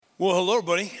Well, hello,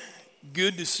 everybody.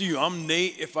 Good to see you. I'm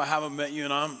Nate, if I haven't met you,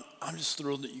 and I'm just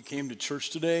thrilled that you came to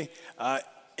church today.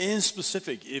 In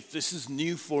specific, if this is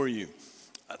new for you,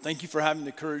 thank you for having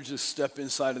the courage to step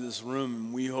inside of this room,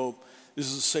 and we hope this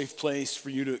is a safe place for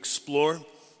you to explore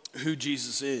who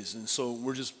Jesus is. And so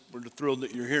we're thrilled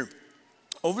that you're here.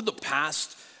 Over the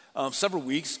past several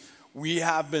weeks, we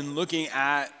have been looking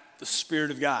at the Spirit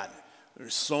of God.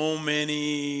 There's so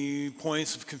many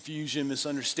points of confusion,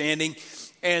 misunderstanding,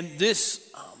 and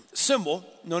this symbol,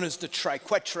 known as the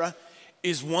triquetra,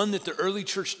 is one that the early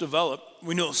church developed,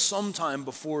 we know, sometime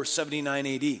before 79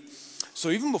 AD. So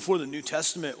even before the New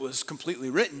Testament was completely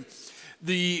written,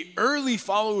 the early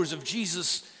followers of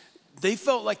Jesus, they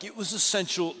felt like it was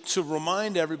essential to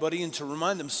remind everybody and to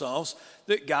remind themselves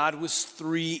that God was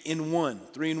three in one.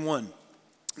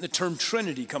 The term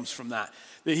Trinity comes from that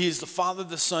He is the Father,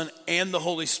 the Son, and the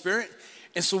Holy Spirit.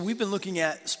 And so we've been looking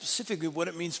at specifically what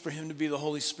it means for him to be the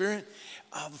Holy Spirit.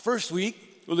 The first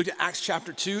week, we looked at Acts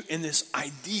chapter 2 and this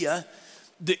idea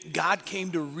that God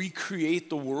came to recreate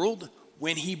the world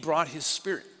when he brought his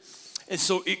Spirit. And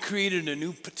so it created a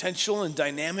new potential and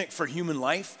dynamic for human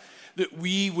life, that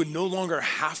we would no longer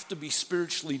have to be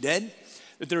spiritually dead,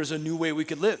 that there is a new way we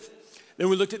could live. Then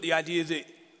we looked at the idea that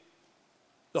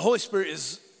the Holy Spirit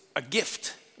is a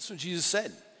gift. That's what Jesus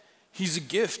said. He's a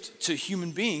gift to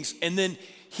human beings, and then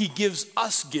he gives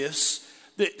us gifts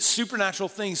that supernatural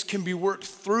things can be worked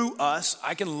through us.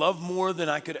 I can love more than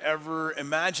I could ever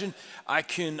imagine. I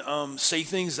can say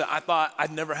things that I thought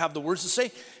I'd never have the words to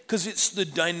say, because it's the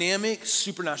dynamic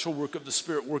supernatural work of the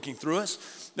Spirit working through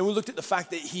us. Then we looked at the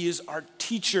fact that he is our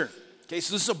teacher. Okay,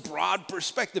 so this is a broad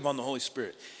perspective on the Holy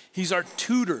Spirit. He's our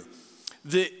tutor,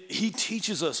 that he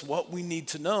teaches us what we need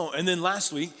to know. And then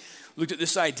last week, we looked at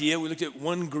this idea. We looked at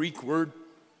one Greek word,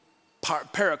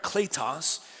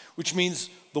 parakletos, which means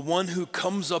the one who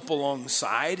comes up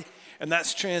alongside, and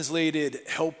that's translated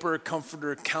helper,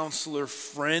 comforter, counselor,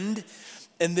 friend,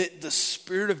 and that the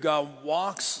Spirit of God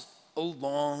walks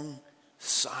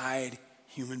alongside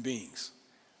human beings,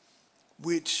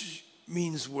 which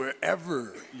means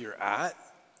wherever you're at,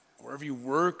 wherever you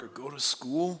work or go to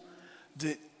school,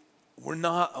 that we're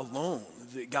not alone,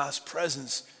 that God's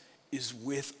presence is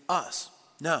with us.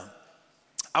 Now,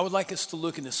 I would like us to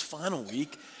look in this final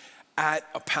week at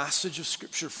a passage of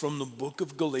scripture from the book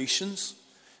of Galatians,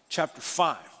 chapter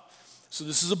 5. So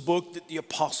this is a book that the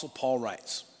Apostle Paul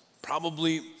writes.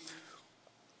 Probably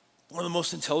one of the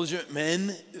most intelligent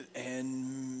men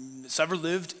that's ever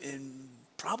lived, and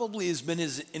probably has been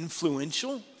as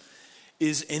influential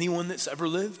as anyone that's ever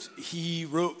lived. He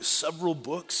wrote several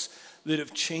books that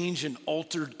have changed and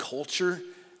altered culture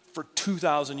for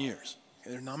 2,000 years.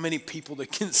 There are not many people that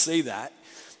can say that.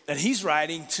 And he's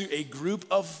writing to a group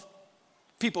of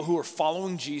people who are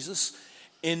following Jesus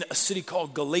in a city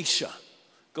called Galatia.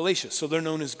 So they're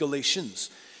known as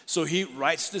Galatians. So he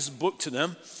writes this book to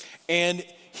them, and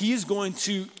he is going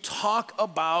to talk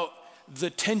about the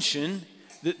tension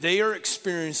that they are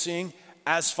experiencing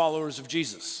as followers of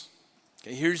Jesus.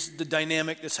 Okay, here's the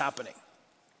dynamic that's happening.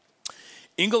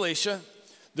 In Galatia,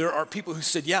 there are people who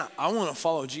said, yeah, I want to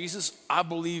follow Jesus. I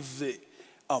believe that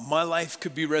my life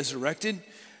could be resurrected.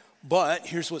 But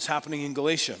here's what's happening in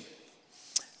Galatia.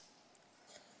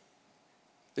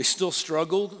 They still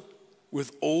struggled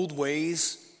with old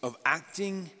ways of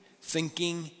acting,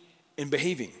 thinking, and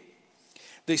behaving.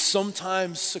 They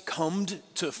sometimes succumbed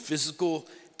to physical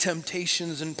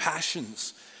temptations and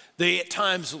passions. They at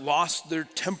times lost their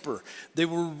temper. They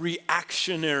were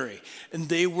reactionary. And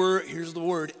they were, here's the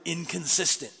word,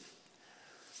 inconsistent.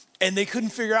 And they couldn't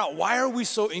figure out, why are we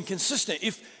so inconsistent?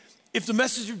 If the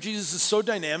message of Jesus is so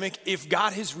dynamic, if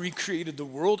God has recreated the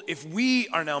world, if we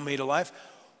are now made alive,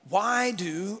 why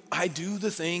do I do the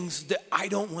things that I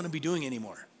don't want to be doing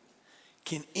anymore?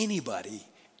 Can anybody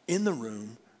in the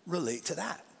room relate to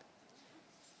that?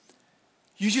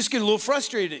 You just get a little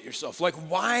frustrated at yourself. Like,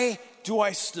 why do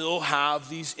I still have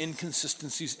these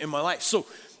inconsistencies in my life? So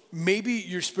maybe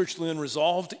you're spiritually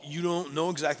unresolved. You don't know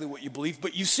exactly what you believe,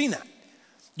 but you've seen that.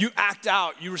 You act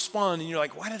out, you respond, and you're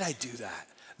like, why did I do that?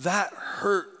 That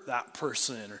hurt that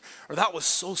person, or that was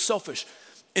so selfish.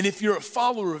 And if you're a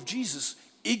follower of Jesus,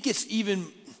 it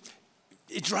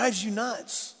drives you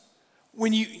nuts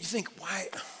when you think, why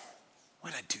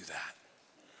did I do that?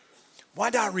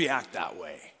 Why did I react that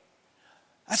way?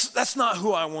 That's not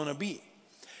who I want to be.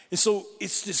 And so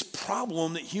it's this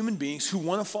problem that human beings who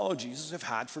want to follow Jesus have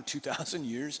had for 2,000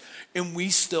 years, and we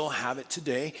still have it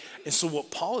today. And so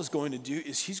what Paul is going to do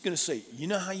is he's going to say, you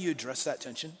know how you address that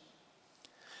tension?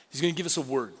 He's going to give us a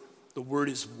word. The word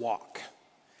is walk.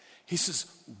 He says,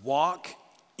 walk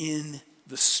in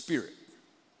the Spirit.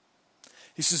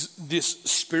 He says, this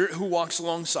Spirit who walks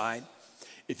alongside,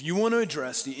 if you want to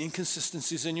address the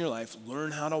inconsistencies in your life,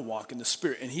 learn how to walk in the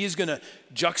Spirit. And he is going to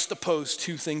juxtapose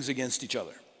two things against each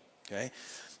other, okay?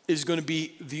 It is going to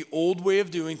be the old way of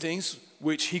doing things,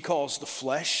 which he calls the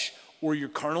flesh or your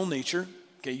carnal nature,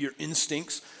 okay, your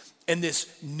instincts, and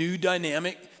this new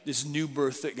dynamic, this new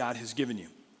birth that God has given you.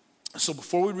 So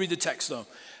before we read the text, though,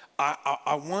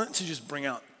 I want to just bring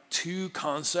out two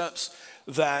concepts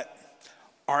that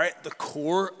are at the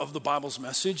core of the Bible's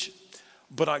message,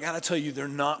 but I gotta tell you, they're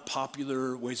not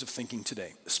popular ways of thinking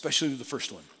today, especially the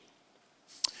first one.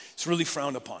 It's really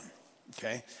frowned upon,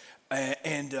 okay?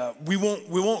 And we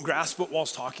won't grasp what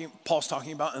Paul's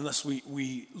talking about unless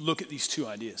we look at these two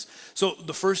ideas. So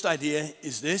the first idea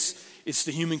is this: it's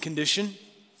the human condition.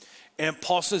 And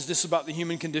Paul says this about the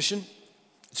human condition: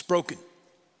 it's broken.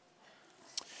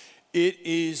 It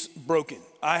is broken.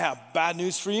 I have bad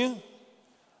news for you.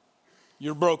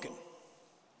 You're broken.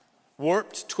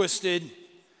 Warped, twisted,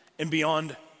 and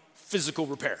beyond physical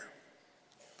repair.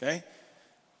 Okay?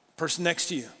 Person next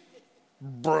to you,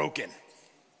 broken.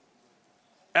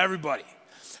 Everybody.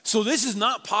 So this is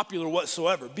not popular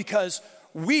whatsoever because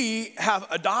we have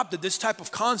adopted this type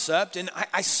of concept, and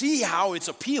I see how it's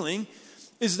appealing,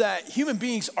 is that human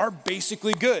beings are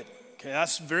basically good. Okay,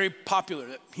 that's very popular.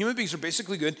 Human beings are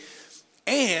basically good.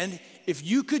 And if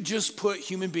you could just put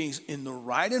human beings in the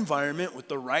right environment with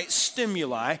the right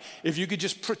stimuli, if you could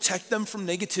just protect them from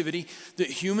negativity, that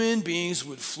human beings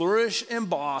would flourish and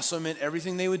blossom and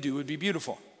everything they would do would be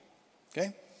beautiful.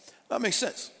 Okay? That makes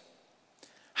sense.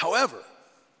 However,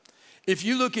 if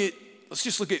you let's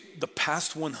just look at the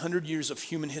past 100 years of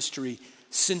human history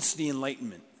since the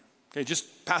Enlightenment. Okay,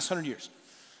 just past 100 years.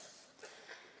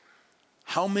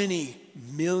 How many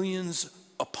millions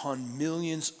upon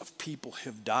millions of people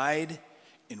have died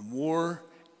in war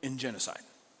and genocide?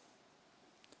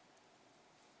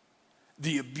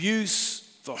 The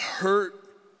abuse, the hurt,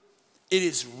 it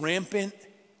is rampant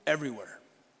everywhere.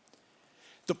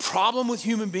 The problem with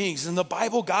human beings, and the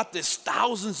Bible got this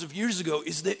thousands of years ago,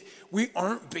 is that we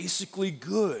aren't basically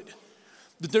good.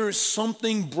 That there is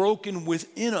something broken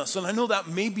within us. And I know that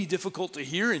may be difficult to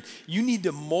hear, and you need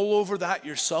to mull over that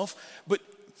yourself. But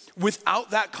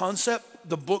without that concept,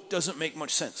 the book doesn't make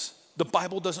much sense. The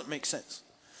Bible doesn't make sense.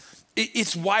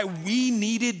 It's why we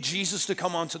needed Jesus to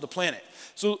come onto the planet.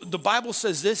 So the Bible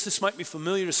says this might be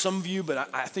familiar to some of you, but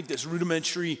I think this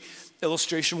rudimentary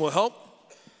illustration will help.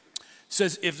 It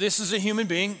says, if this is a human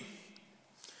being,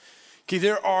 okay,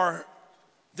 there are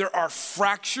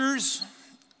fractures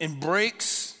and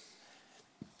breaks,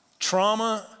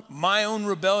 trauma, my own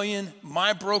rebellion,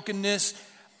 my brokenness,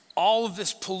 all of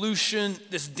this pollution,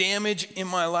 this damage in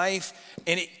my life,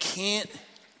 and it can't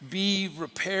be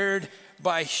repaired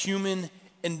by human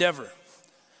endeavor.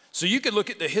 So you could look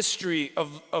at the history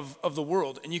of the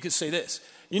world and you could say this: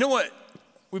 you know what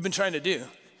we've been trying to do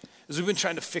is we've been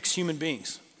trying to fix human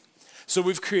beings. So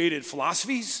we've created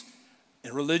philosophies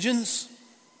and religions,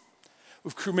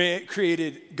 we've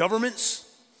created governments,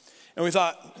 and we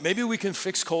thought maybe we can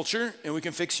fix culture and we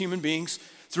can fix human beings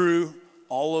through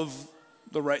all of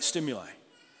the right stimuli.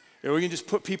 If we can just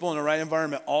put people in the right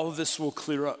environment, all of this will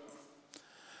clear up.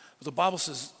 But the Bible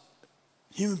says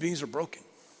human beings are broken.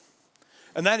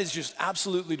 And that is just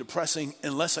absolutely depressing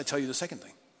unless I tell you the second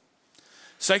thing.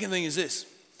 Second thing is this,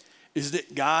 is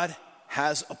that God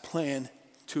has a plan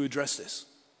to address this.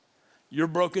 Your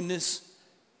brokenness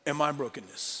and my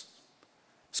brokenness.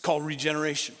 It's called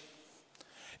regeneration.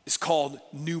 It's called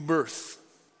new birth.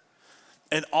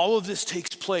 And all of this takes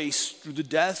place through the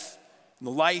death, the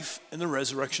life, and the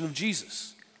resurrection of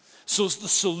Jesus. So the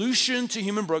solution to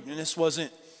human brokenness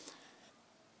wasn't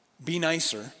be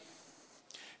nicer.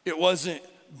 It wasn't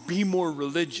be more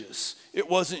religious. It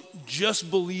wasn't just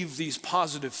believe these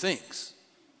positive things.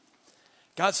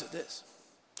 God said this.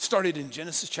 It started in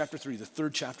Genesis chapter 3, the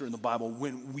third chapter in the Bible,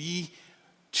 when we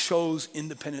chose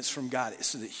independence from God. It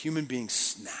said that human beings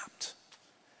snapped.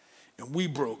 And we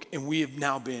broke, and we have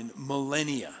now been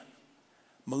millennia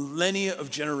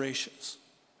of generations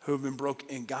who have been broken.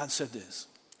 And God said this,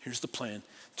 here's the plan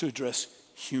to address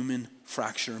human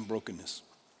fracture and brokenness.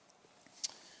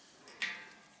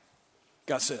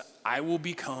 God said, I will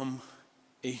become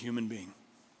a human being.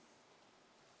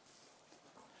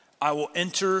 I will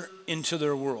enter into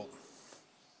their world.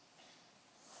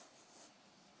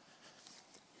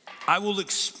 I will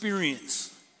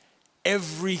experience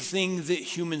everything that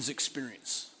humans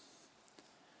experience.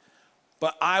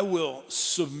 But I will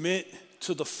submit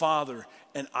to the Father,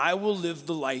 and I will live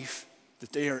the life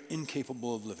that they are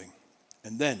incapable of living.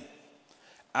 And then,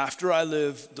 after I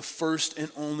live the first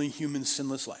and only human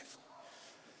sinless life,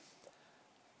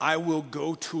 I will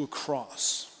go to a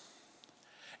cross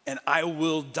and I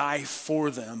will die for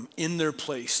them in their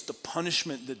place, the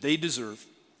punishment that they deserve.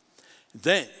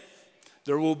 Then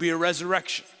there will be a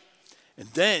resurrection. And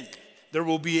then there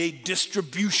will be a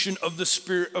distribution of the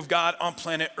Spirit of God on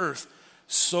planet Earth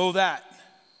so that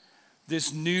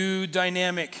this new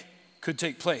dynamic could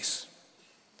take place.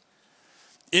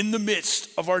 In the midst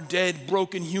of our dead,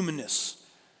 broken humanness,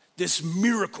 this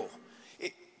miracle,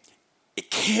 it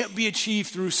can't be achieved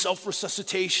through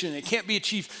self-resuscitation. It can't be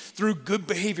achieved through good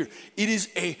behavior. It is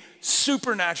a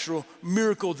supernatural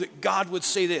miracle that God would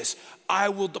say this: I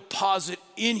will deposit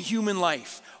in human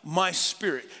life my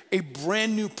Spirit, a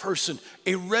brand new person.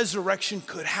 A resurrection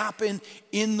could happen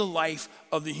in the life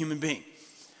of the human being.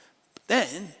 But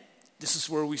then, this is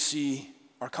where we see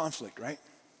our conflict, right?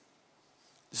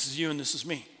 This is you and this is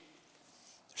me.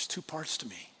 There's two parts to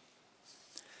me.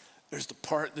 There's the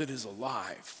part that is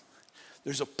alive.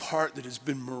 There's a part that has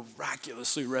been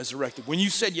miraculously resurrected. When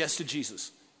you said yes to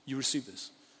Jesus, you received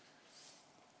this.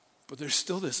 But there's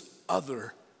still this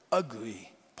other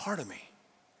ugly part of me.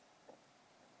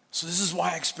 So this is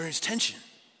why I experience tension.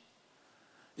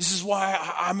 This is why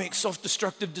I make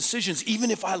self-destructive decisions,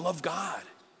 even if I love God.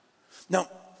 Now,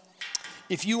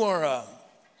 if you are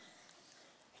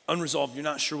unresolved, you're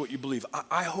not sure what you believe,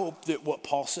 I hope that what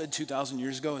Paul said 2,000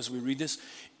 years ago as we read this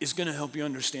is going to help you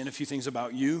understand a few things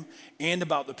about you and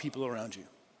about the people around you,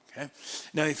 okay?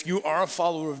 Now, if you are a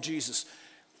follower of Jesus,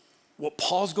 what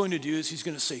Paul's going to do is he's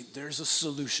going to say, there's a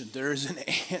solution, there is an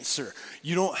answer.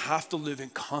 You don't have to live in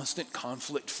constant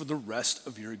conflict for the rest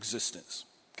of your existence,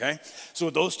 okay? So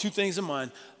with those two things in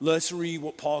mind, let's read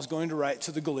what Paul's going to write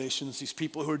to the Galatians, these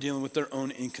people who are dealing with their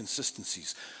own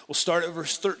inconsistencies. We'll start at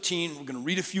verse 13. We're going to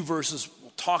read a few verses.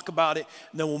 We'll talk about it,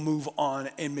 and then we'll move on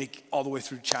and make all the way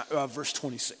through verse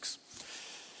 26.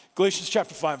 Galatians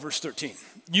chapter 5, verse 13.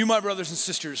 You, my brothers and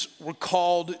sisters, were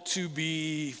called to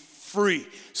be free.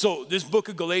 So this book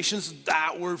of Galatians,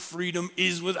 that word freedom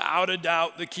is without a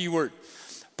doubt the key word.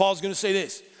 Paul's going to say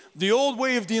this: the old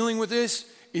way of dealing with this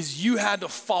is you had to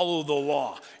follow the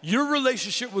law. Your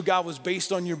relationship with God was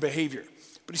based on your behavior.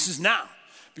 But he says now,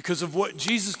 because of what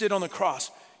Jesus did on the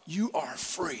cross, you are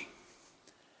free.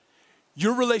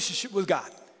 Your relationship with God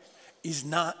is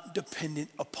not dependent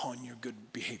upon your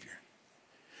good behavior.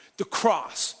 The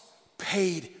cross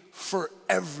paid for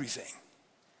everything.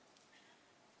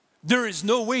 There is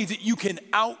no way that you can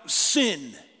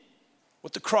out-sin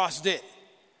what the cross did.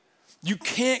 You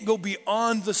can't go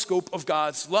beyond the scope of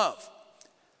God's love.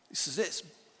 This is this.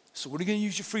 So what are you going to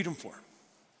use your freedom for?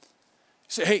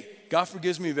 Say, hey, God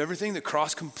forgives me of everything. The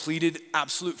cross completed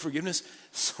absolute forgiveness,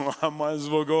 so I might as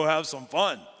well go have some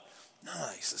fun. No,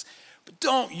 he says, but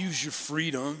don't use your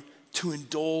freedom to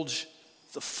indulge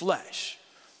the flesh.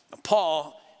 Now,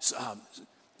 Paul,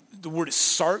 the word is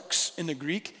sarx in the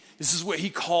Greek. This is what he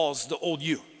calls the old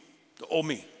you, the old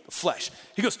me, the flesh.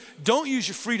 He goes, don't use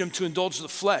your freedom to indulge the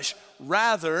flesh.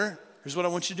 Rather, here's what I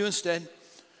want you to do instead.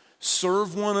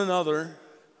 Serve one another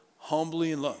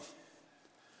humbly in love.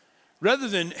 Rather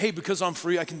than, hey, because I'm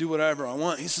free, I can do whatever I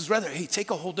want. He says, rather, hey,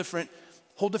 take a whole different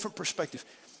perspective.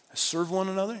 Serve one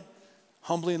another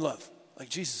humbly in love, like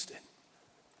Jesus did.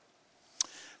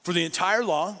 For the entire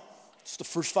law, it's the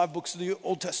first 5 books of the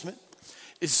Old Testament,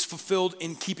 is fulfilled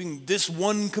in keeping this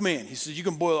one command. He says, you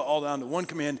can boil it all down to one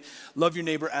command: love your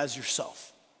neighbor as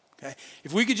yourself. Okay?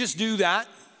 If we could just do that,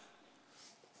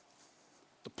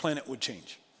 the planet would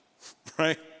change.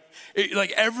 Right?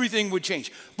 Like everything would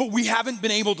change. But we haven't been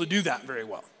able to do that very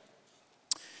well.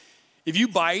 If you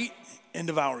bite and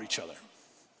devour each other,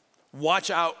 watch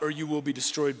out or you will be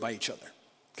destroyed by each other.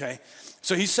 Okay?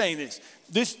 So he's saying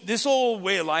this old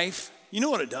way of life, you know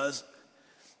what it does?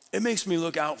 It makes me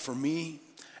look out for me,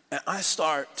 and I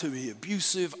start to be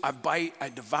abusive. I bite, I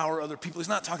devour other people. He's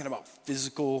not talking about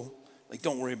physical, like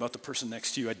don't worry about the person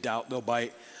next to you. I doubt they'll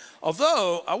bite.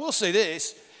 Although, I will say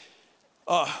this,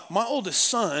 my oldest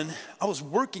son, I was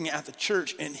working at the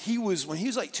church, and when he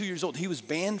was like 2 years old, he was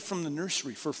banned from the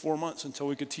nursery for 4 months until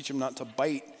we could teach him not to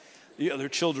bite the other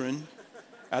children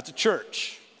at the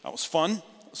church. That was fun.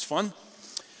 It was fun.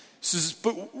 Says,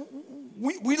 but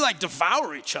we like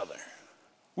devour each other.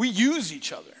 We use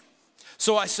each other.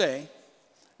 So I say,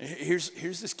 here's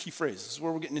this key phrase. This is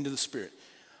where we're getting into the Spirit.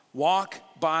 Walk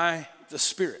by the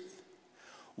Spirit.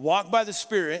 Walk by the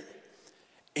Spirit,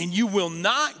 and you will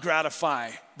not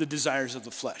gratify the desires of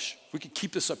the flesh. We could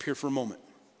keep this up here for a moment.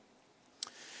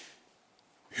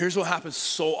 Here's what happens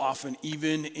so often,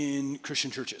 even in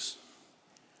Christian churches.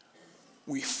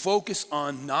 We focus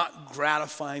on not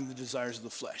gratifying the desires of the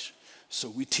flesh. So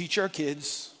we teach our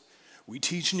kids, we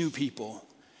teach new people,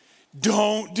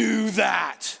 don't do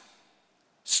that.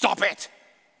 Stop it.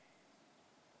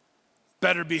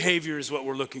 Better behavior is what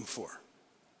we're looking for.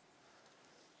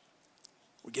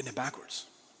 We're getting it backwards.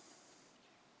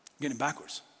 We're getting it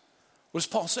backwards. What does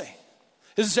Paul say?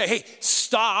 He doesn't say, hey,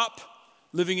 stop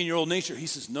living in your old nature. He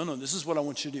says, no, this is what I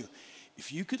want you to do.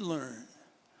 If you could learn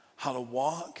how to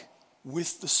walk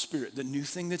with the Spirit, the new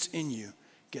thing that's in you,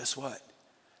 guess what?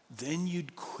 Then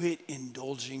you'd quit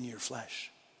indulging your flesh.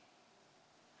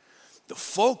 The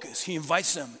focus, he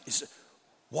invites them, is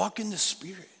walk in the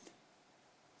Spirit.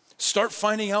 Start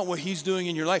finding out what he's doing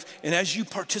in your life. And as you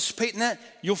participate in that,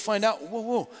 you'll find out,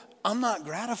 whoa, I'm not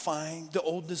gratifying the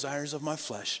old desires of my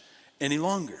flesh any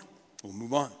longer. We'll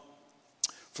move on.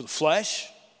 For the flesh,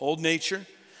 old nature,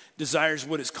 desires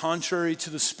what is contrary to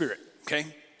the Spirit, okay?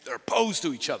 They're opposed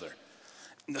to each other.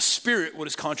 And the Spirit, what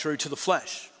is contrary to the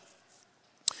flesh.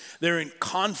 They're in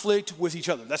conflict with each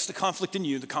other. That's the conflict in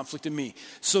you, the conflict in me.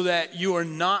 So that you are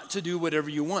not to do whatever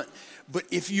you want. But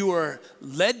if you are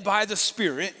led by the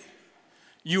Spirit,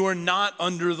 you are not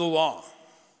under the law.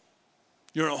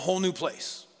 You're in a whole new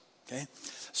place, okay?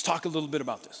 Let's talk a little bit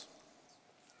about this.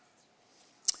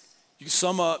 You can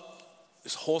sum up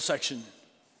this whole section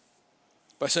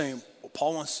by saying what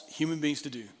Paul wants human beings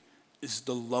to do is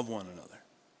to love one another,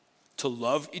 to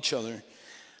love each other,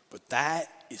 but that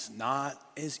is not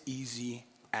as easy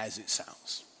as it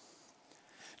sounds.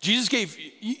 Jesus gave,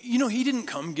 he didn't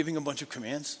come giving a bunch of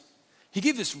commands. He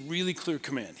gave this really clear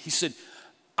command. He said,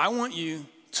 I want you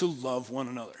to love one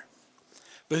another.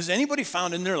 But has anybody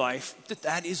found in their life that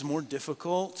that is more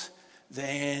difficult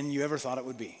than you ever thought it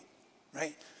would be,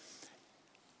 right?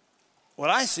 What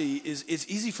I see is it's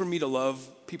easy for me to love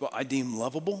people I deem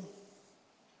lovable,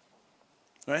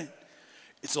 right?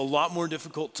 It's a lot more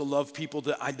difficult to love people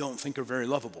that I don't think are very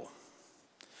lovable.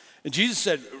 And Jesus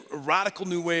said, a radical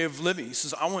new way of living. He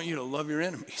says, I want you to love your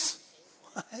enemies.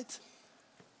 What?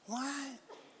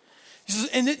 He says,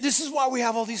 and this is why we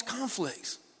have all these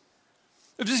conflicts.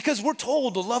 It's because we're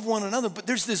told to love one another, but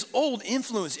there's this old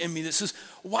influence in me that says,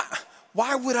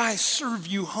 why would I serve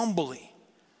you humbly?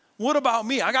 What about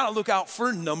me? I got to look out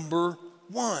for number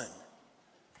one.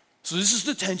 So this is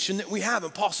the tension that we have.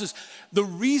 And Paul says, the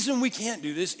reason we can't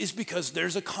do this is because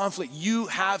there's a conflict. You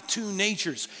have two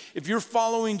natures. If you're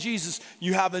following Jesus,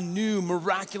 you have a new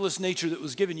miraculous nature that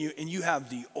was given you, and you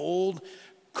have the old,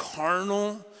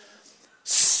 carnal,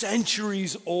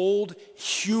 centuries old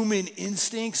human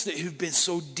instincts that have been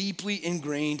so deeply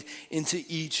ingrained into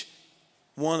each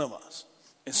one of us.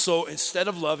 And so instead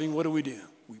of loving, what do?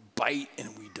 We bite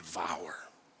and we devour.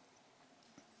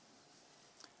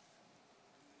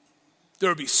 There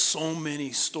will be so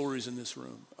many stories in this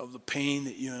room of the pain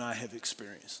that you and I have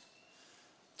experienced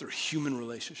through human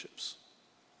relationships.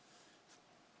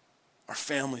 Our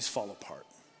families fall apart.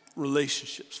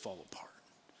 Relationships fall apart.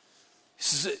 He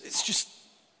says it's just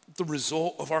the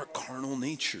result of our carnal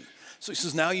nature. So he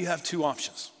says now you have two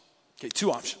options. Okay,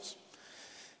 two options.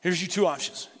 Here's your two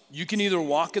options. You can either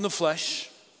walk in the flesh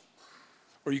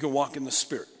or you can walk in the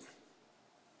Spirit.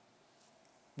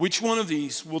 Which one of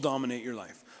these will dominate your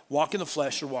life? Walk in the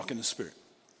flesh or walk in the Spirit?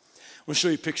 I'm going to show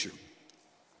you a picture.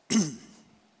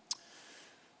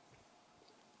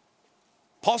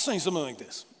 Paul's saying something like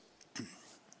this.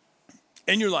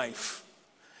 In your life,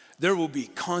 there will be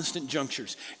constant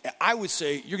junctures. I would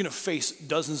say you're going to face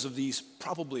dozens of these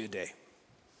probably a day,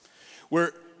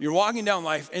 where you're walking down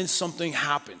life and something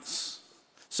happens,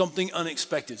 something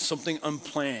unexpected, something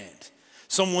unplanned.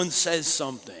 Someone says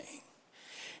something.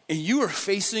 And you are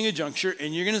facing a juncture,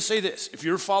 and you're going to say this. If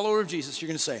you're a follower of Jesus, you're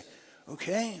going to say,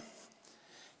 okay,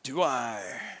 do I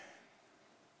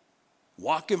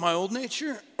walk in my old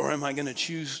nature, or am I going to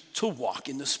choose to walk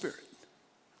in the Spirit?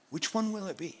 Which one will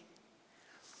it be?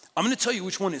 I'm going to tell you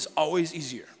which one is always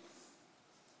easier.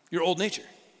 Your old nature.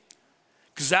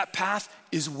 Because that path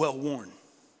is well worn.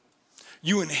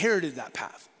 You inherited that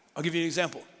path. I'll give you an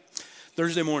example.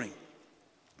 Thursday morning,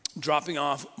 dropping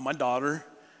off my daughter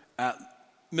at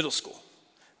middle school.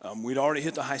 We'd already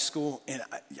hit the high school, and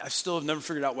I still have never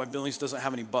figured out why Billings doesn't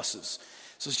have any buses.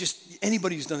 So it's just,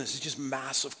 anybody who's done this, it's just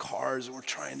massive cars, and we're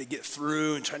trying to get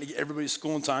through and trying to get everybody to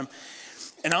school in time.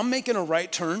 And I'm making a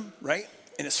right turn, right?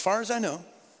 And as far as I know,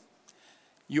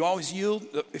 you always yield.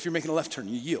 If you're making a left turn,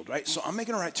 you yield, right? So I'm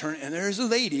making a right turn, and there's a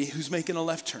lady who's making a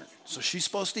left turn. So she's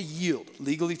supposed to yield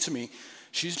legally to me.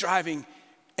 She's driving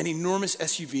an enormous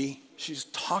SUV. She's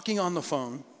talking on the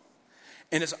phone.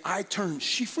 And as I turn,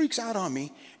 she freaks out on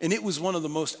me, and it was one of the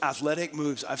most athletic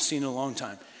moves I've seen in a long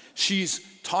time. She's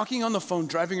talking on the phone,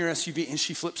 driving her SUV, and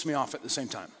she flips me off at the same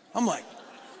time. I'm like,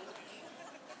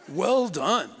 well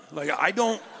done. Like, I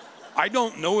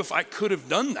don't know if I could have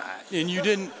done that, and you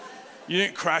didn't You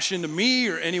didn't crash into me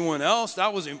or anyone else.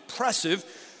 That was impressive.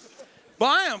 But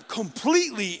I am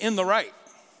completely in the right.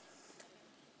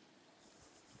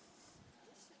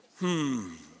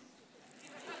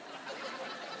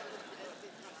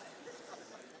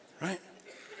 Right?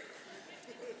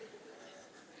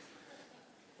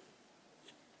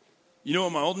 You know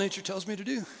what my old nature tells me to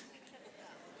do?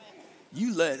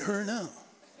 You let her know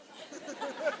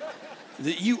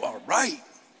that you are right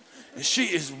and she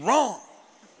is wrong.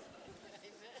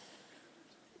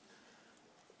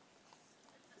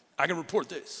 I can report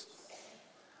this.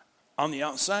 On the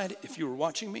outside, if you were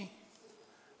watching me,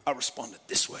 I responded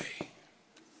this way.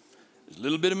 There's a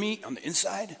little bit of me on the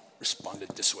inside, responded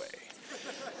this way.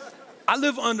 I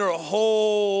live under a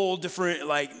whole different,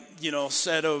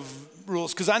 set of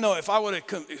rules. Because I know if I would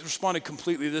have responded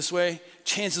completely this way,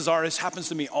 chances are, this happens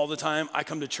to me all the time, I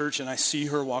come to church and I see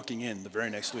her walking in the very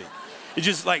next week. It's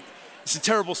just it's a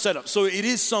terrible setup. So it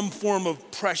is some form of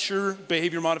pressure,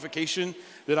 behavior modification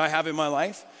that I have in my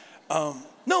life.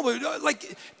 No, but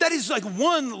that is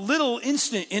one little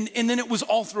instant, and then it was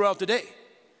all throughout the day.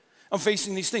 I'm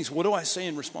facing these things. What do I say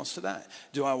in response to that?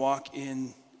 Do I walk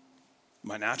in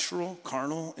my natural,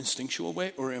 carnal, instinctual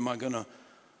way, or am I going to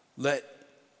let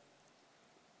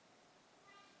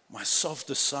myself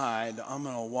decide I'm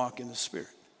going to walk in the Spirit?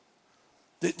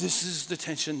 This is the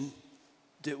tension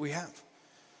that we have.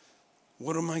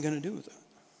 What am I going to do with it?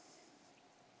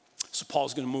 So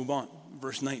Paul's going to move on,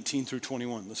 verse 19 through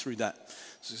 21. Let's read that.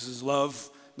 So this is love,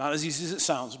 not as easy as it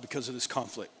sounds because of this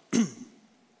conflict.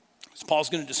 So Paul's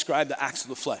going to describe the acts of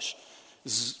the flesh.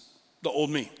 This is the old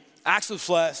me. Acts of the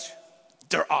flesh,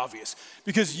 they're obvious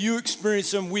because you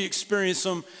experience them, we experience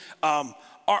them.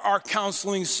 Our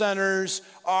counseling centers,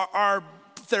 our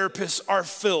therapists are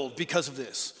filled because of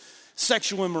this.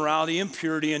 Sexual immorality,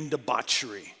 impurity, and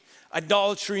debauchery.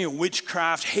 Idolatry and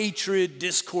witchcraft, hatred,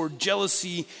 discord,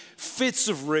 jealousy, fits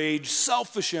of rage,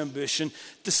 selfish ambition,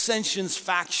 dissensions,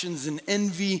 factions, and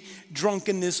envy,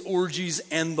 drunkenness, orgies,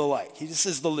 and the like. He just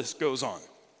says the list goes on.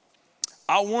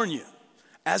 I'll warn you,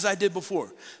 as I did before,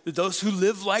 that those who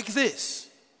live like this,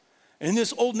 in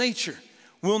this old nature,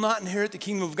 will not inherit the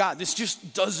kingdom of God. This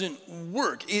just doesn't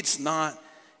work. It's not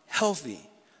healthy.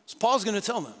 So Paul's going to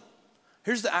tell them,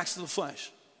 here's the acts of the flesh.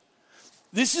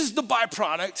 This is the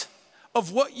byproduct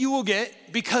of what you will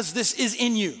get because this is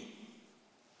in you.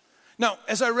 Now,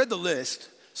 as I read the list,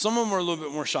 some of them were a little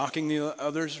bit more shocking than the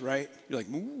others, right? You're like,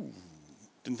 ooh,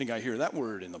 didn't think I'd hear that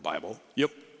word in the Bible.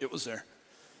 Yep, it was there.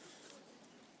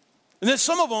 And then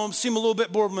some of them seem a little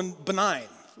bit more benign,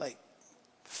 like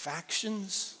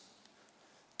factions,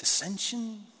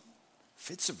 dissension,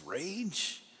 fits of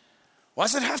rage. Why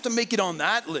does it have to make it on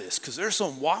that list? Because there's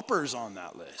some whoppers on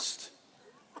that list.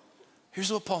 Here's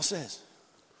what Paul says.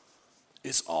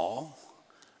 It's all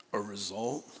a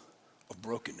result of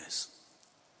brokenness.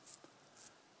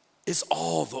 It's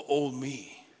all the old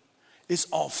me. It's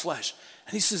all flesh.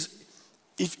 And he says,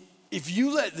 if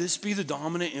you let this be the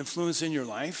dominant influence in your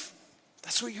life,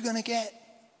 that's what you're going to get.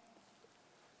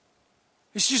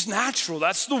 It's just natural.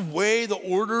 That's the way, the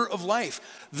order of life.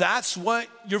 That's what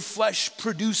your flesh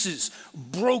produces.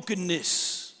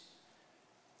 Brokenness,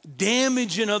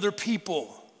 damage in other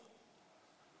people,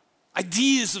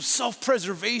 ideas of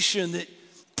self-preservation that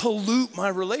pollute my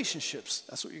relationships.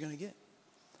 That's what you're going to get.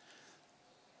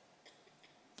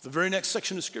 The very next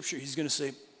section of scripture, he's going to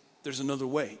say, there's another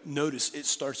way. Notice it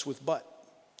starts with but.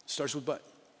 It starts with but.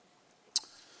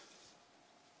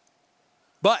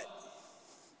 But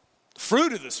the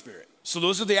fruit of the Spirit, so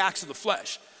those are the acts of the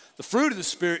flesh. The fruit of the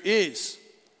Spirit is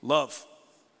love,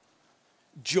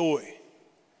 joy,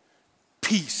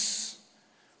 peace,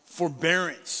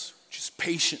 forbearance, which is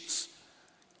patience,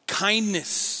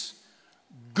 kindness,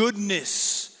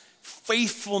 goodness,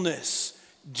 faithfulness,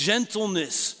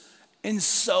 gentleness, and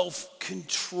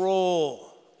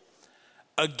self-control.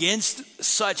 Against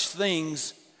such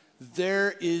things,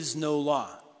 there is no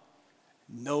law.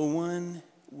 No one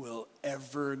will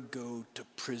ever go to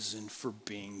prison for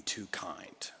being too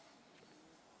kind.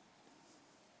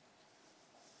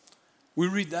 We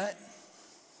read that.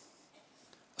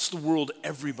 That's the world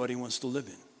everybody wants to live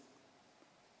in.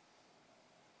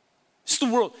 It's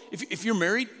the world. If you're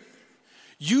married,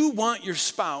 you want your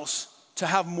spouse to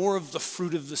have more of the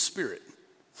fruit of the Spirit.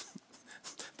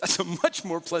 That's a much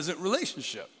more pleasant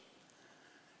relationship.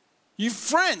 You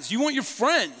friends, you want your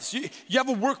friends. You have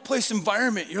a workplace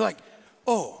environment. You're like,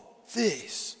 oh,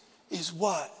 this is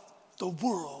what the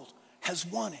world has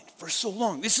wanted for so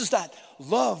long. This is that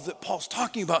love that Paul's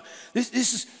talking about.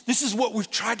 This is what we've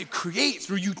tried to create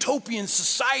through utopian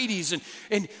societies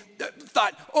and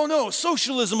thought, oh no,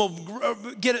 socialism will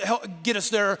get us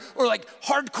there, or like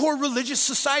hardcore religious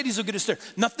societies will get us there.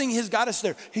 Nothing has got us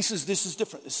there. He says this is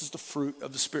different. This is the fruit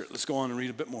of the Spirit. Let's go on and read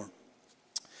a bit more.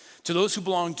 To those who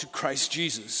belong to Christ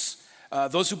Jesus,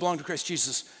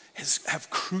 have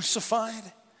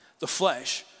crucified the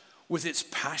flesh with its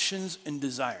passions and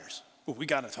desires. Well, we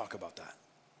got to talk about that.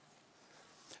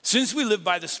 Since we live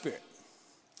by the Spirit,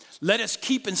 let us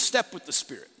keep in step with the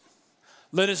Spirit.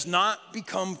 Let us not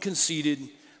become conceited,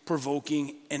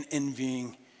 provoking, and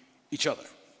envying each other.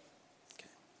 Okay.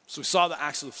 So we saw the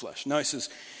acts of the flesh. Now he says,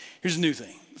 here's a new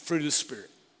thing, the fruit of the Spirit.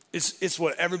 It's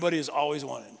what everybody has always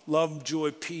wanted. Love,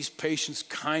 joy, peace, patience,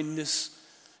 kindness.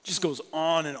 Just goes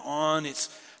on and on.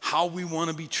 It's how we want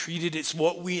to be treated. It's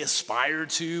what we aspire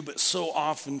to, but so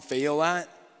often fail at.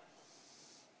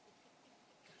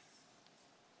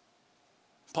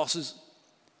 Paul says,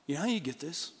 you know how you get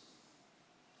this?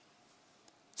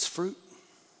 It's fruit.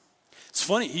 It's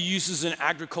funny, he uses an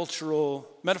agricultural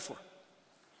metaphor.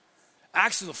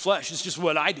 Acts of the flesh is just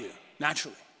what I do,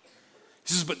 naturally.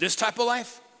 He says, but this type of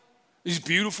life, these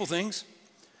beautiful things,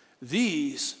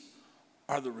 these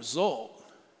are the result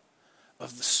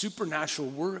of the supernatural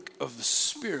work of the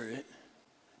Spirit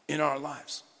in our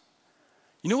lives.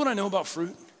 You know what I know about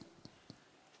fruit?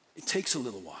 It takes a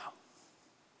little while.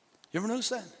 You ever notice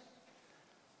that?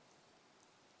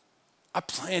 I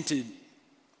planted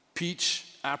peach,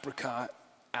 apricot,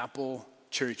 apple,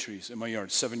 cherry trees in my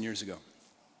yard 7 years ago.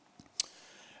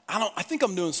 I think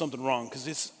I'm doing something wrong because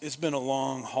it's been a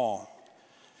long haul.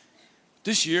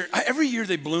 This year, every year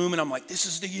they bloom and I'm like, this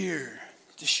is the year.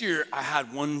 This year I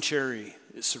had one cherry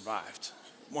that survived.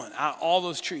 One out of all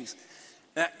those trees.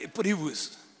 But it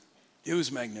was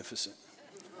magnificent.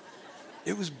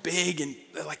 It was big and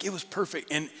like it was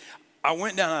perfect. And I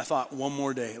went down and I thought one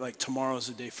more day, like tomorrow's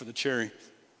the day for the cherry.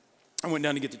 I went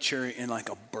down to get the cherry and like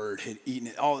a bird had eaten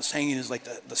it. All that's hanging is like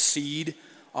the seed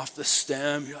off the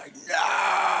stem. You're like, no!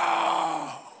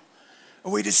 I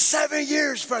waited 7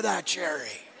 years for that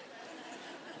cherry.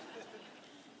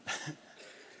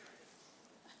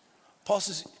 Paul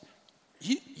says,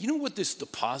 you know what this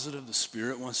deposit of the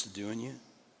Spirit wants to do in you?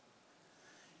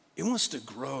 It wants to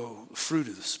grow the fruit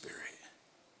of the Spirit.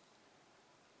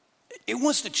 It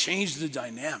wants to change the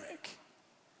dynamic.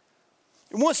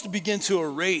 It wants to begin to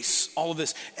erase all of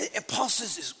this. And Paul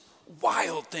says this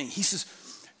wild thing. He says,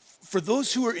 for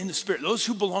those who are in the Spirit, those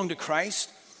who belong to Christ,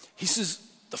 he says,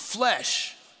 the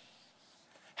flesh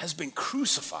has been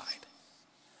crucified.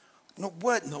 Now,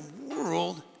 what in the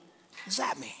world does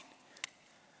that mean?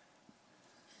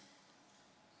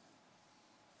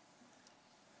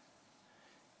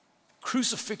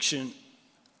 Crucifixion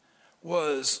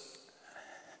was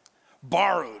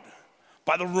borrowed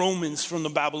by the Romans from the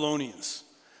Babylonians.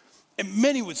 And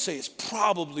many would say it's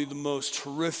probably the most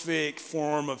horrific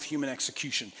form of human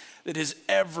execution that has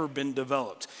ever been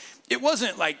developed. It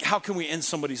wasn't like, how can we end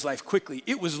somebody's life quickly?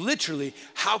 It was literally,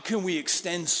 how can we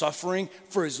extend suffering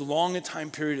for as long a time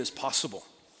period as possible?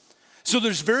 So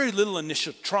there's very little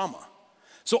initial trauma.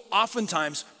 So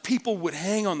oftentimes, people would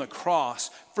hang on the cross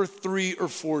for 3 or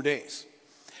 4 days.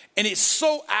 And it's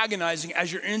so agonizing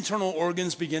as your internal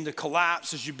organs begin to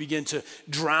collapse, as you begin to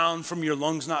drown from your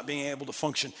lungs not being able to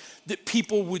function, that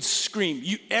people would scream.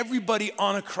 Everybody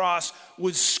on a cross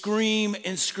would scream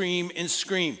and scream and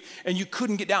scream, and you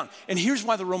couldn't get down. And here's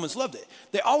why the Romans loved it.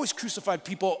 They always crucified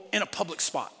people in a public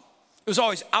spot. It was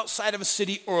always outside of a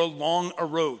city or along a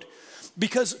road,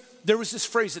 because there was this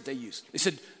phrase that they used. They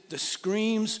said, the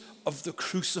screams of the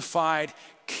crucified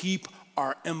keep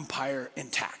our empire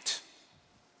intact.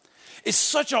 It's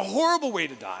such a horrible way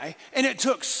to die, and it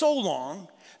took so long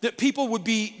that people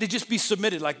they'd just be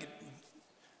submitted like,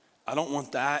 I don't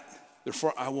want that,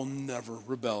 therefore I will never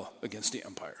rebel against the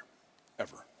empire,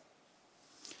 ever.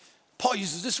 Paul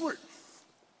uses this word.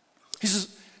 He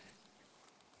says,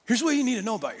 here's what you need to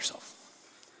know about yourself.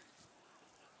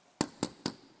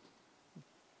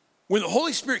 When the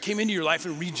Holy Spirit came into your life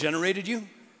and regenerated you,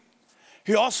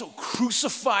 he also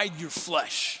crucified your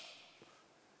flesh.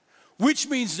 Which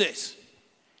means this,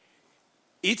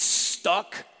 it's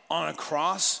stuck on a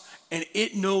cross and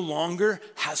it no longer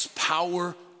has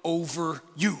power over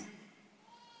you.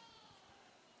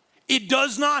 It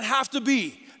does not have to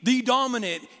be the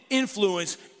dominant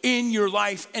influence in your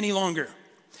life any longer.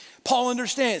 Paul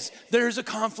understands there's a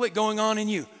conflict going on in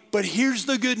you, but here's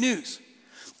the good news,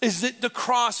 is that the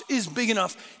cross is big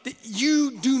enough that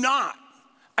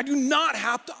I do not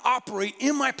have to operate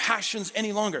in my passions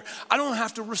any longer. I don't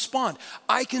have to respond.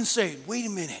 I can say, wait a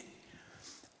minute,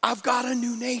 I've got a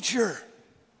new nature.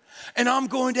 And I'm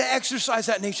going to exercise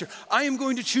that nature. I am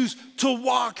going to choose to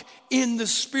walk in the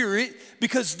Spirit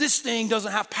because this thing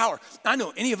doesn't have power. I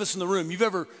know any of us in the room, you've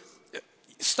ever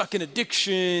stuck in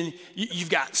addiction, you've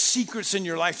got secrets in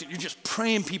your life that you're just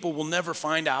praying people will never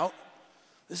find out.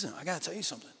 Listen, I gotta tell you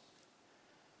something.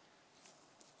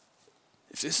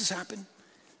 If this has happened,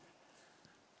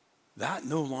 that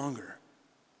no longer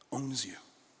owns you.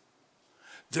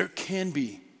 There can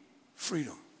be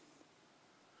freedom.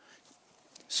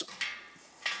 So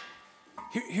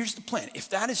here's the plan. If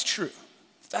that is true,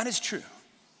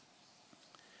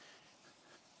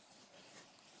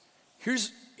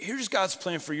 here's God's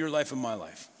plan for your life and my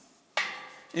life.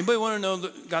 Anybody want to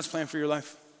know God's plan for your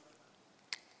life?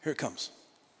 Here it comes.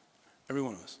 Every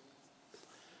one of us.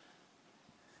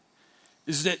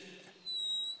 Is that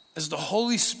as the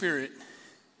Holy Spirit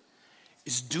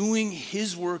is doing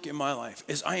his work in my life,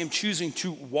 as I am choosing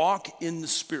to walk in the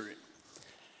Spirit,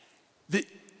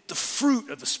 the fruit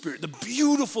of the Spirit, the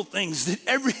beautiful things that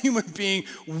every human being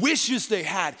wishes they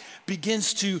had,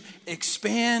 begins to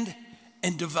expand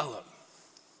and develop.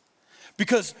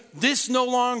 Because this no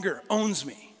longer owns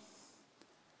me.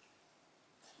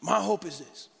 My hope is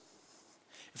this.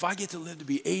 If I get to live to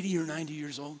be 80 or 90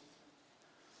 years old,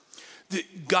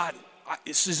 that God,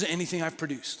 this isn't anything I've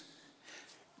produced.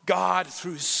 God,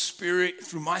 through his Spirit,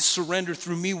 through my surrender,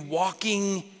 through me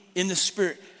walking in the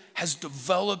Spirit, has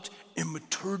developed and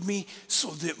matured me so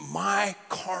that my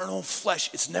carnal flesh,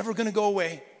 it's never gonna go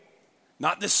away,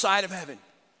 not this side of heaven,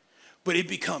 but it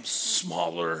becomes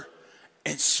smaller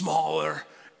and smaller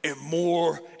and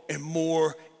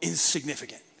more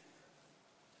insignificant.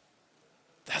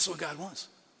 That's what God wants.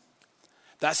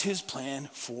 That's his plan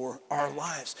for our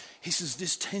lives. He says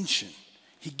this tension,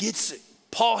 he gets it.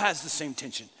 Paul has the same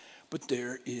tension, but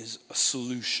there is a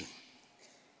solution.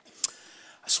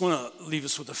 I just want to leave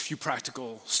us with a few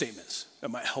practical statements that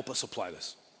might help us apply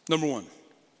this. Number one,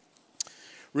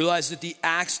 realize that the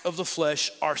acts of the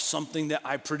flesh are something that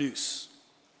I produce,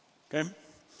 okay?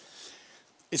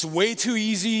 It's way too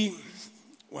easy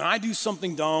when I do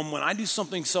something dumb, when I do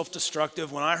something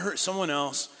self-destructive, when I hurt someone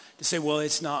else, to say, well,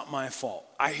 it's not my fault.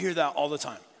 I hear that all the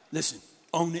time. Listen,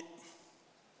 own it.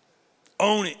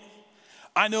 Own it.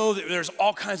 I know that there's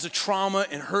all kinds of trauma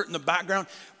and hurt in the background,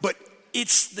 but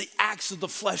it's the acts of the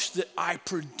flesh that I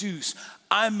produce.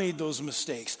 I made those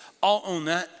mistakes. I'll own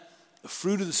that. The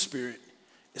fruit of the Spirit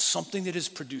is something that is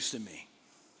produced in me.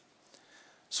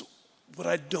 So what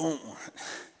I don't want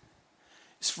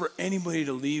is for anybody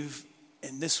to leave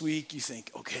and this week you think,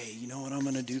 okay, you know what I'm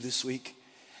gonna do this week?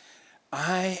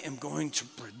 I am going to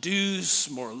produce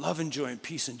more love and joy and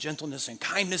peace and gentleness and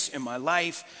kindness in my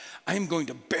life. I am going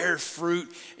to bear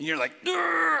fruit. And you're like,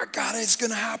 God, it's going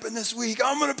to happen this week.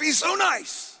 I'm going to be so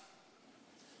nice.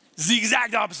 It's the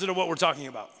exact opposite of what we're talking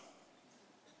about.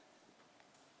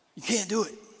 You can't do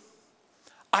it.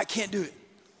 I can't do it.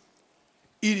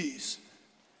 It is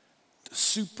the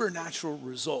supernatural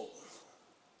result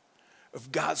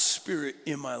of God's Spirit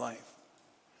in my life,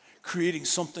 creating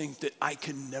something that I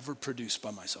can never produce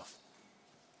by myself.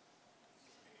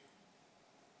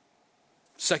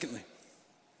 Secondly,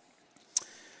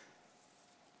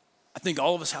 I think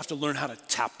all of us have to learn how to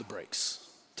tap the brakes.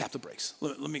 Tap the brakes.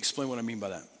 Let me explain what I mean by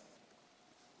that.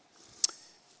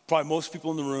 Probably most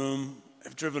people in the room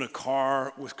have driven a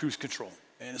car with cruise control,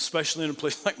 and especially in a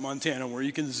place like Montana where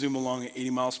you can zoom along at 80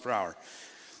 miles per hour.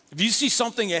 If you see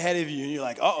something ahead of you and you're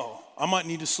like, uh-oh, I might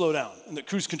need to slow down, and the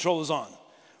cruise control is on,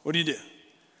 what do?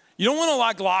 You don't want to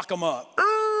like lock them up,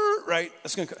 right?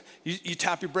 You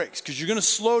tap your brakes because you're going to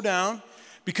slow down,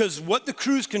 because what the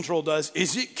cruise control does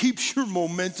is it keeps your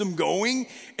momentum going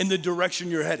in the direction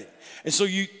you're headed. And so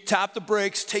you tap the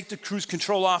brakes, take the cruise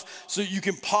control off so you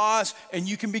can pause and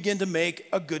you can begin to make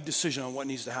a good decision on what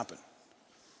needs to happen.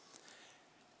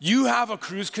 You have a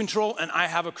cruise control and I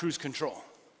have a cruise control.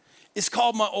 It's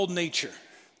called my old nature.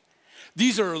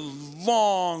 These are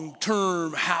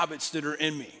long-term habits that are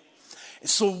in me. And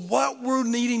so what we're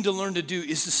needing to learn to do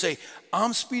is to say,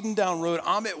 I'm speeding down road,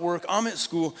 I'm at work, I'm at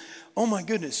school. Oh my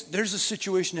goodness, there's a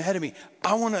situation ahead of me.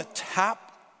 I want to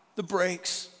tap the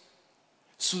brakes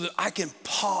so that I can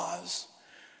pause,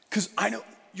 because I know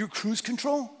your cruise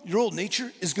control, your old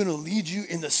nature is going to lead you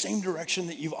in the same direction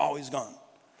that you've always gone.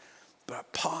 But I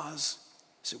pause,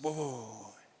 say,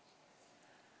 whoa.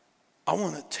 I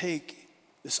want to take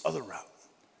this other route.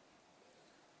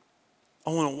 I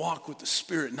want to walk with the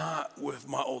Spirit, not with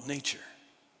my old nature.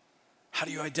 How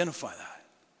do you identify that?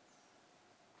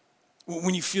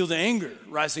 When you feel the anger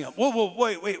rising up,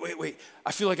 wait.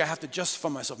 I feel like I have to justify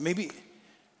myself. Maybe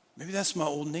that's my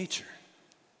old nature.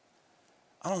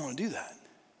 I don't want to do that.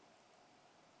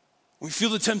 When you feel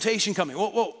the temptation coming,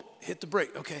 whoa. hit the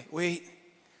brake. Okay, wait.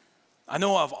 I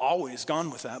know I've always gone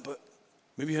with that, but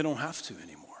maybe I don't have to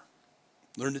anymore.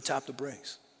 Learn to tap the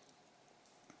brakes.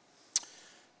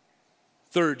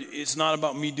 Third, it's not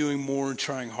about me doing more and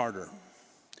trying harder.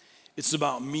 It's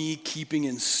about me keeping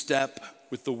in step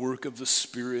with the work of the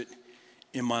Spirit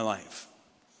in my life.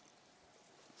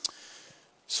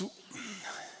 So,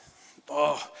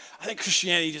 I think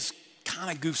Christianity just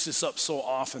kind of goofs this up so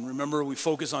often. Remember, we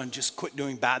focus on just quit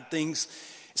doing bad things.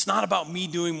 It's not about me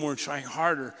doing more and trying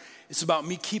harder. It's about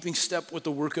me keeping step with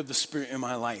the work of the Spirit in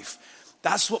my life.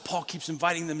 That's what Paul keeps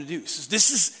inviting them to do. He says,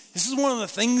 this is one of the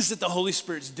things that the Holy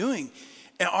Spirit's doing.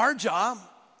 And our job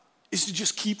is to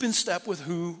just keep in step with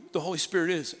who the Holy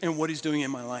Spirit is and what he's doing in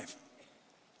my life.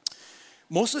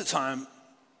 Most of the time,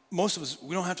 most of us,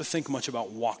 we don't have to think much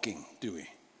about walking, do we?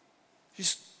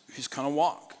 Just kind of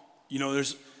walk. You know,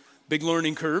 there's a big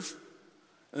learning curve.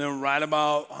 And then right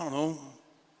about,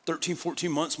 13,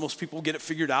 14 months, most people get it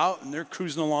figured out and they're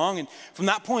cruising along. And from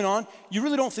that point on, you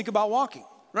really don't think about walking,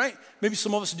 right? Maybe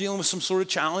some of us are dealing with some sort of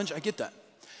challenge. I get that.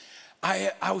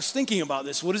 I was thinking about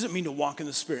this. What does it mean to walk in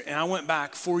the Spirit? And I went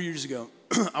back 4 years ago.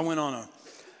 I went on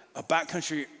a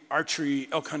backcountry archery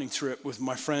elk hunting trip with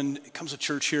my friend. He comes to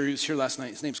church here. He was here last night.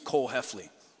 His name's Cole Heffley.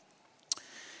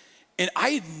 And I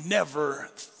had never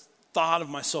thought of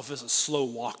myself as a slow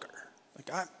walker. Like,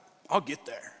 I'll get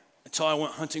there until I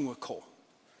went hunting with Cole.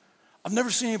 I've never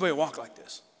seen anybody walk like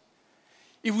this.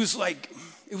 It was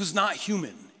not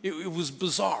human. It was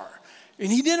bizarre.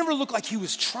 And he didn't ever look like he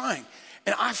was trying.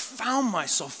 And I found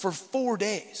myself for 4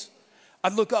 days.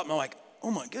 I'd look up and I'm like, oh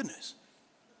my goodness.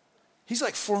 He's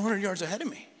like 400 yards ahead of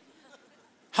me.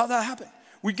 How'd that happen?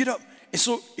 We get up. And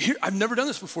so here, I've never done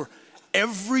this before.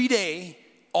 Every day,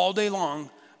 all day long,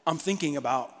 I'm thinking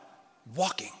about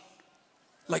walking.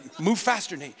 Like, move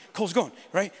faster, Nate. Cole's going,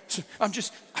 right? So I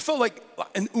felt like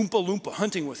an Oompa Loompa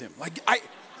hunting with him. Like,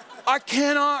 I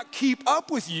cannot keep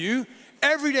up with you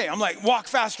every day. I'm like, walk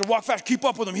faster, keep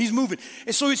up with him. He's moving.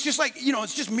 And so it's just like,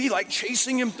 it's just me like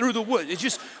chasing him through the woods. It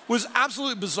just was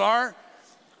absolutely bizarre.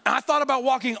 And I thought about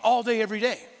walking all day, every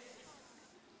day.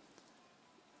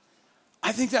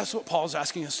 I think that's what Paul's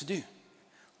asking us to do.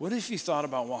 What if you thought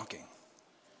about walking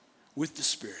with the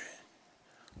Spirit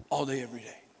all day, every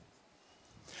day?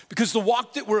 Because the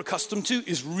walk that we're accustomed to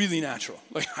is really natural.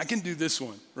 Like, I can do this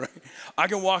one, right? I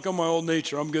can walk on my old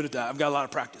nature. I'm good at that. I've got a lot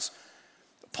of practice.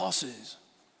 But Paul says,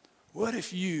 what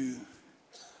if you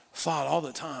thought all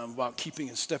the time about keeping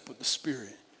in step with the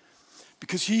Spirit?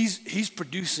 Because he's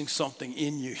producing something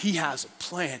in you. He has a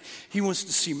plan. He wants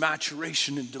to see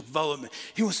maturation and development.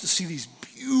 He wants to see these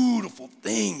beautiful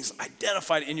things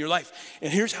identified in your life.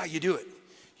 And here's how you do it.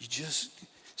 You just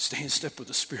stay in step with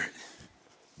the Spirit.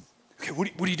 Okay,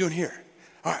 what are you doing here?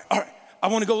 All right. I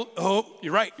want to go. Oh,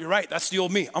 you're right. That's the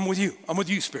old me. I'm with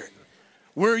you, Spirit.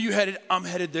 Where are you headed? I'm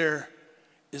headed there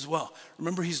as well.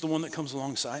 Remember, he's the one that comes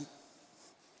alongside.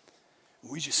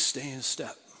 We just stay in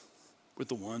step with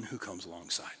the one who comes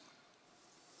alongside.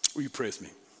 Will you pray with me?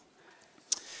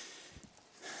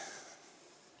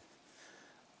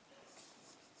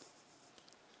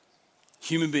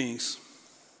 Human beings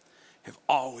have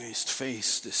always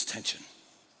faced this tension.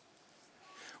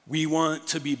 We want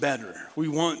to be better. We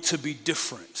want to be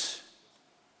different.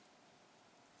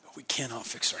 But we cannot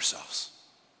fix ourselves.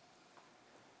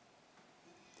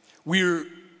 We're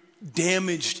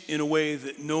damaged in a way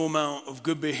that no amount of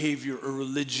good behavior or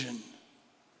religion,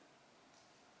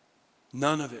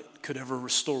 none of it could ever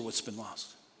restore what's been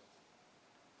lost.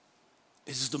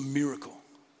 It is the miracle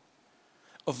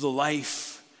of the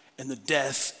life and the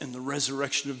death and the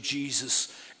resurrection of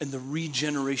Jesus and the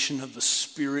regeneration of the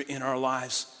Spirit in our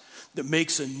lives that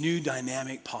makes a new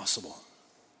dynamic possible.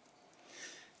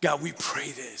 God, we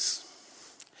pray this.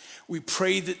 We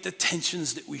pray that the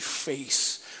tensions that we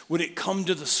face, would it come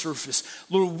to the surface?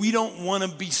 Lord, we don't want to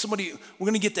be somebody, we're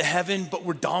going to get to heaven, but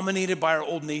we're dominated by our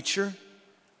old nature.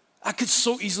 That could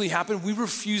so easily happen. We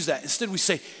refuse that. Instead, we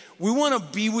say, we want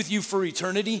to be with you for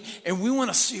eternity, and we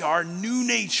want to see our new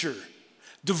nature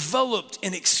developed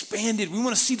and expanded. We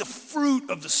want to see the fruit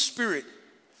of the Spirit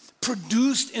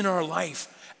produced in our life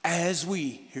as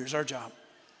we, here's our job,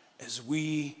 as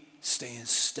we stay in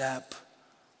step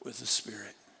with the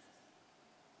Spirit.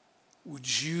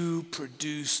 Would you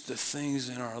produce the things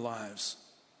in our lives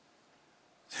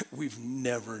that we've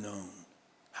never known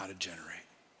how to generate?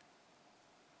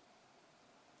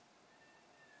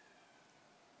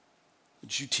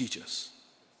 Would you teach us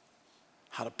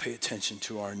how to pay attention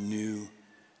to our new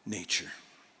nature?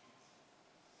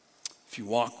 If you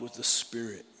walk with the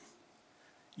Spirit,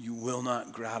 you will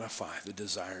not gratify the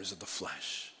desires of the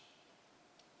flesh.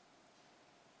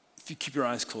 If you keep your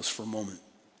eyes closed for a moment,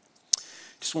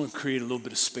 Just want to create a little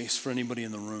bit of space for anybody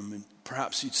in the room. And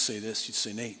perhaps you'd say this, you'd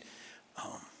say, Nate,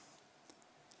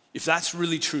 if that's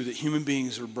really true, that human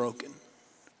beings are broken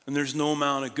and there's no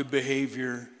amount of good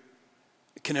behavior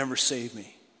that can ever save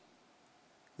me,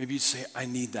 maybe you'd say, I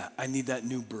need that. I need that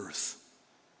new birth.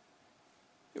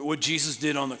 What Jesus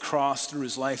did on the cross through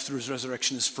his life, through his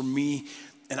resurrection is for me,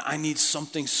 and I need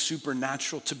something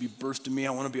supernatural to be birthed in me.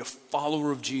 I want to be a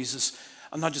follower of Jesus.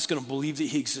 I'm not just going to believe that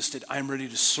he existed. I'm ready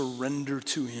to surrender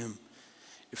to him.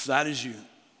 If that is you,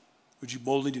 would you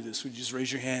boldly do this? Would you just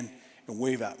raise your hand and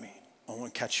wave at me? I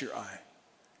want to catch your eye.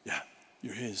 Yeah,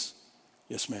 you're his.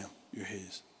 Yes, ma'am, you're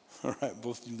his. All right,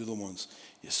 both you little ones.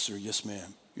 Yes, sir. Yes,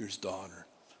 ma'am, you're his daughter.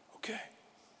 Okay,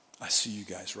 I see you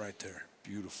guys right there.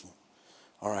 Beautiful.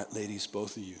 All right, ladies,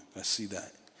 both of you, I see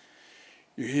that.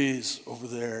 You're his over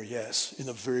there, yes. In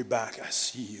the very back, I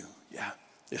see you. Yeah,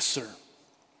 yes, sir.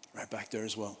 Right back there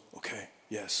as well. Okay,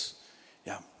 yes.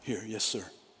 Yeah, here, yes, sir.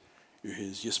 You're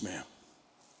his, yes, ma'am.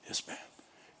 Yes, ma'am.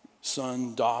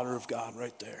 Son, daughter of God,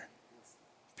 right there.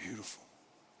 Beautiful.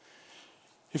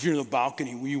 If you're in the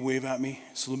balcony, will you wave at me?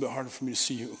 It's a little bit harder for me to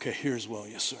see you. Okay, here as well,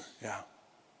 yes, sir. Yeah.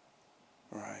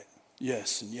 All right,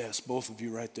 yes, and yes, both of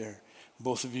you right there.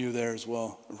 Both of you there as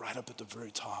well, right up at the very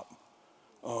top.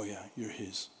 Oh yeah, you're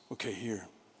his. Okay, here.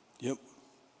 Yep.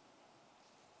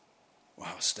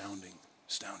 Wow, astounding,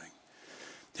 astounding.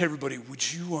 Hey everybody,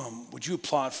 would you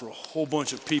applaud for a whole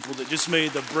bunch of people that just made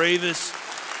the bravest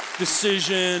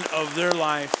decision of their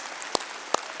life?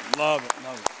 Love it,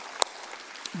 love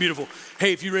it. Beautiful.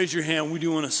 Hey, if you raise your hand, we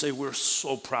do want to say we're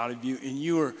so proud of you, and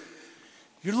you're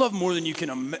loved more than you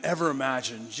can ever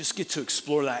imagine. Just get to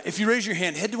explore that. If you raise your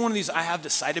hand, head to one of these I Have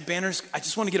Decided banners. I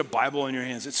just want to get a Bible in your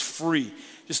hands. It's free,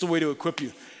 just a way to equip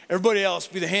you. Everybody else,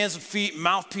 be the hands and feet,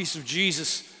 mouthpiece of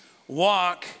Jesus.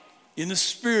 Walk in the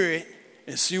Spirit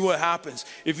and see what happens.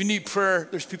 If you need prayer,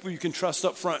 there's people you can trust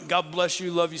up front. God bless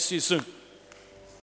you. Love you. See you soon.